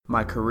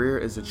My career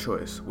is a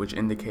choice, which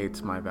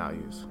indicates my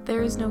values.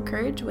 There is no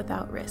courage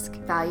without risk.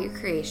 Value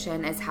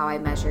creation is how I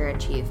measure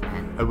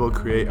achievement. I will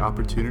create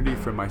opportunity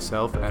for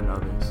myself and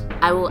others.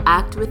 I will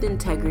act with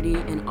integrity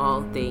in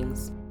all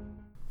things.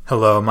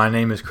 Hello, my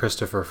name is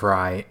Christopher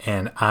Fry,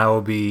 and I will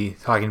be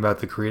talking about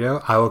the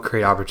credo, I will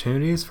create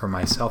opportunities for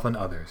myself and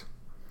others.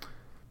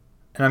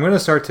 And I'm going to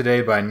start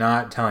today by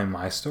not telling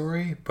my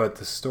story, but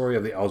the story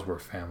of the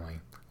Ellsworth family.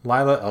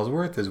 Lila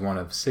Ellsworth is one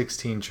of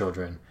 16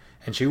 children,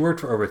 and she worked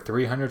for over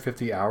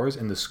 350 hours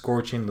in the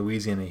scorching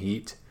Louisiana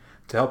heat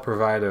to help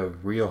provide a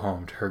real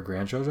home to her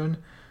grandchildren,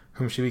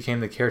 whom she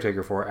became the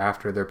caretaker for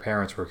after their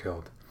parents were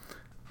killed.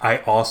 I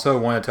also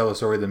want to tell the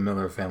story of the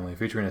Miller family,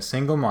 featuring a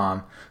single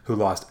mom who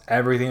lost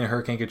everything in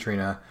Hurricane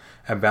Katrina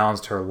and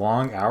balanced her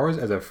long hours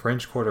as a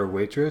French Quarter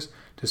waitress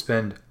to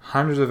spend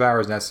hundreds of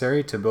hours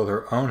necessary to build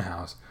her own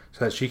house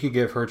so that she could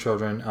give her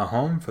children a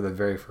home for the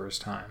very first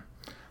time.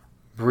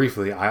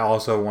 Briefly, I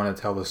also want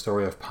to tell the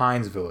story of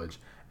Pines Village,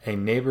 a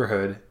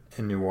neighborhood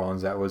in New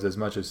Orleans that was as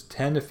much as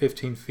 10 to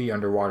 15 feet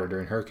underwater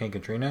during Hurricane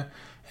Katrina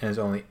and is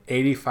only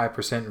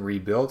 85%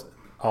 rebuilt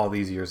all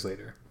these years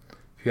later.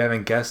 If you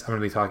haven't guessed, I'm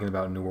going to be talking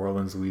about New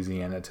Orleans,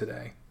 Louisiana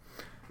today.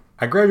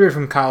 I graduated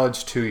from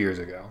college 2 years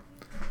ago,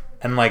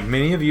 and like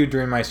many of you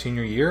during my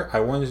senior year, I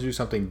wanted to do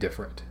something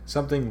different,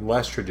 something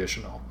less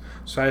traditional.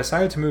 So I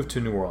decided to move to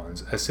New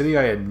Orleans, a city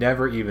I had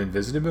never even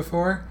visited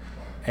before,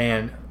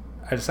 and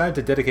I decided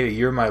to dedicate a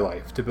year of my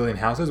life to building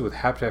houses with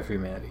Habitat for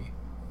Humanity.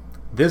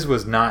 This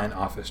was not an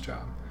office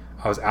job.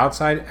 I was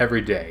outside every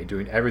day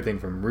doing everything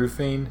from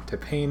roofing to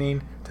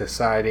painting to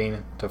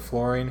siding to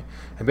flooring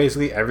and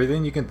basically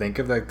everything you can think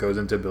of that goes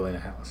into building a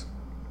house.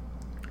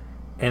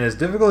 And as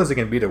difficult as it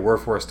can be to work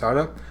for a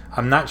startup,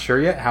 I'm not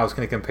sure yet how it's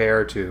going to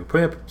compare to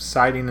putting up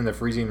siding in the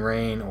freezing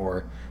rain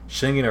or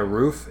shinging a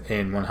roof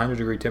in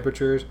 100-degree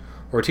temperatures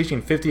or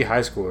teaching 50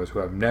 high schoolers who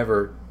have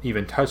never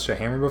even touched a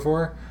hammer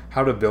before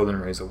how to build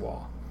and raise a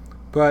wall.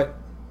 But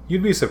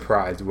you'd be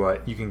surprised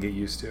what you can get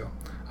used to.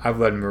 I've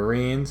led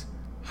Marines,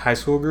 high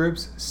school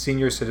groups,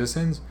 senior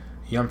citizens,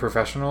 young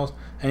professionals,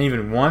 and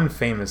even one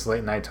famous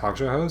late-night talk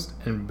show host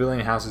in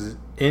building houses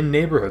in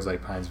neighborhoods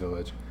like Pines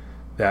Village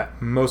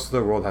that most of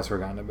the world has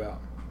forgotten about.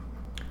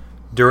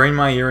 During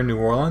my year in New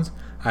Orleans,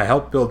 I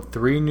helped build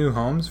 3 new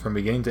homes from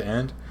beginning to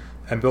end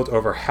and built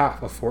over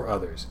half of 4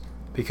 others.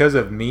 Because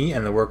of me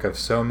and the work of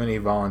so many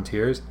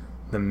volunteers,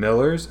 the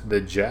Millers, the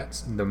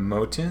Jets, the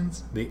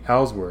Motins, the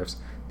Ellsworths,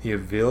 the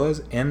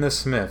Avilas, and the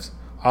Smiths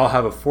all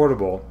have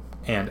affordable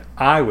and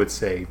I would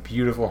say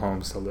beautiful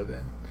homes to live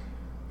in.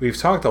 We've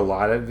talked a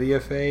lot at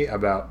VFA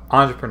about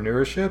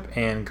entrepreneurship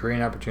and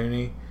creating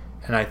opportunity,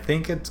 and I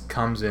think it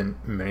comes in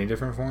many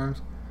different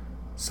forms.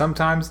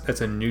 Sometimes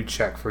that's a new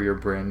check for your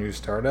brand new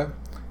startup.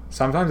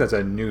 Sometimes that's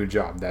a new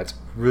job that's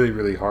really,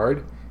 really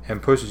hard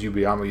and pushes you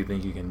beyond what you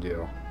think you can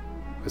do.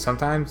 But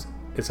sometimes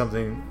it's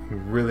something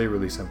really,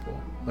 really simple,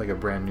 like a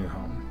brand new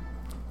home.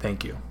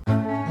 Thank you.